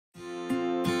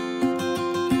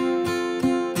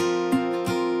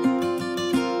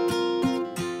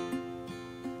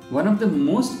one of the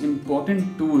most important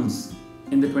tools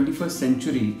in the 21st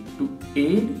century to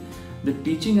aid the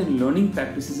teaching and learning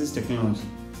practices is technology.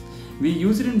 We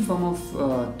use it in form of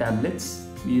tablets,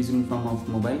 we use it in form of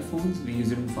mobile phones, we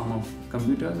use it in form of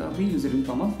computers, or we use it in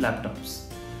form of laptops.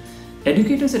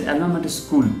 Educators at Alma Mater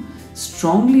School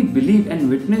strongly believe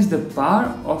and witness the power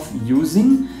of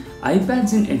using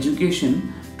iPads in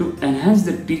education to enhance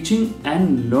the teaching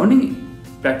and learning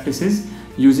practices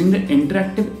using the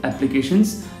interactive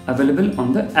applications available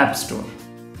on the App Store.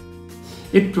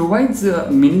 It provides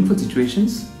meaningful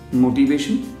situations,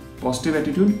 motivation, positive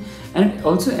attitude, and it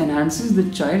also enhances the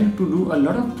child to do a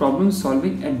lot of problem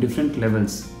solving at different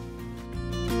levels.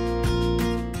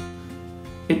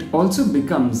 It also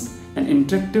becomes an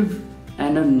interactive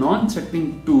and a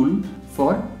non-threatening tool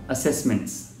for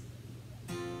assessments.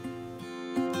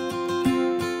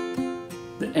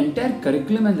 The entire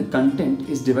curriculum and the content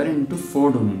is divided into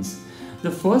 4 domains.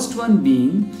 The first one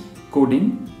being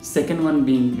coding, second one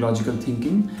being logical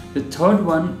thinking, the third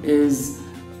one is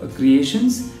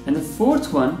creations, and the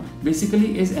fourth one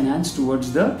basically is enhanced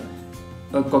towards the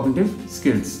cognitive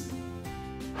skills.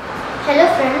 Hello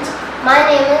friends, my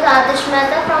name is Alma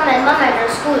Mater from Alma Mater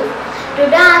School.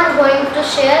 Today I am going to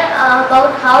share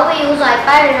about how we use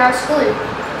iPad in our school.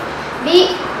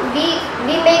 We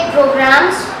make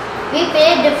programs, we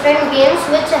play different games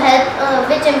which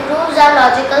improves our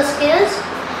logical skills.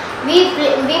 We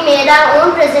made our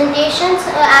own presentations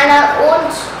and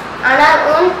our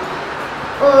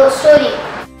own story.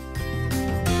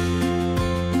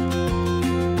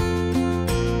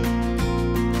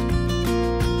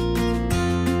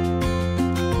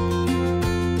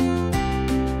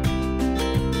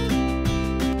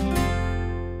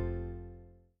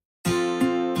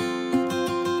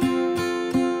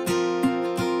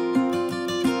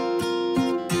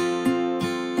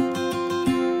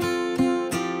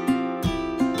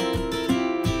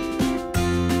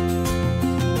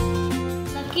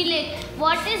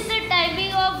 What is the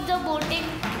timing of the boating?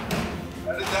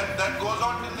 That goes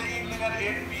on till the evening at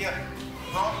 8 p.m.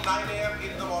 from 9 a.m.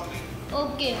 in the morning.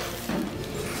 Okay.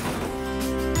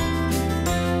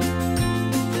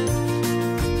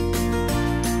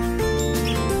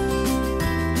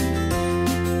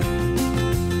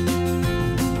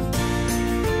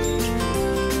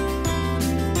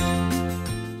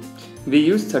 We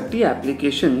use 30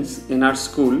 applications in our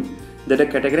school that are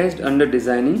categorized under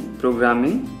designing,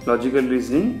 programming, logical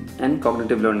reasoning, and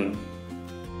cognitive learning.